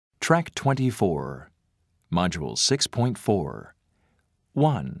Track 24, Module 6.4.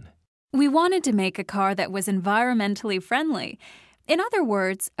 1. We wanted to make a car that was environmentally friendly. In other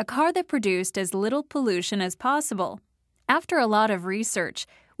words, a car that produced as little pollution as possible. After a lot of research,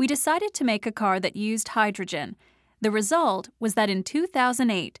 we decided to make a car that used hydrogen. The result was that in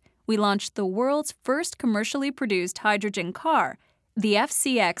 2008, we launched the world's first commercially produced hydrogen car, the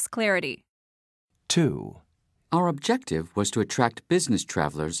FCX Clarity. 2. Our objective was to attract business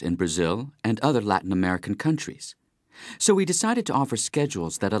travelers in Brazil and other Latin American countries. So we decided to offer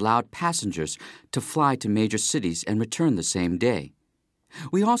schedules that allowed passengers to fly to major cities and return the same day.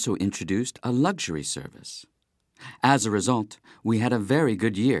 We also introduced a luxury service. As a result, we had a very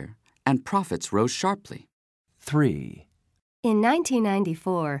good year, and profits rose sharply. 3. In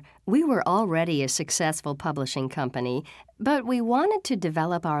 1994, we were already a successful publishing company, but we wanted to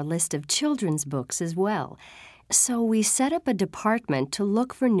develop our list of children's books as well. So we set up a department to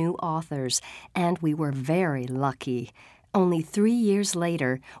look for new authors, and we were very lucky. Only 3 years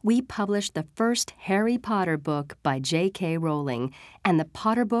later, we published the first Harry Potter book by J.K. Rowling, and the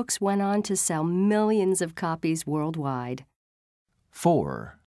Potter books went on to sell millions of copies worldwide.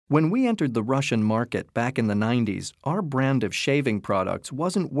 4. When we entered the Russian market back in the 90s, our brand of shaving products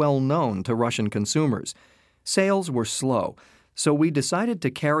wasn't well known to Russian consumers. Sales were slow, so we decided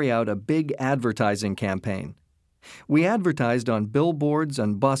to carry out a big advertising campaign. We advertised on billboards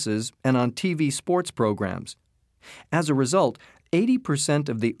and buses and on TV sports programs. As a result, 80%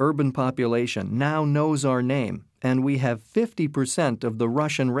 of the urban population now knows our name, and we have 50% of the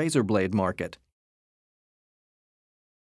Russian razor blade market.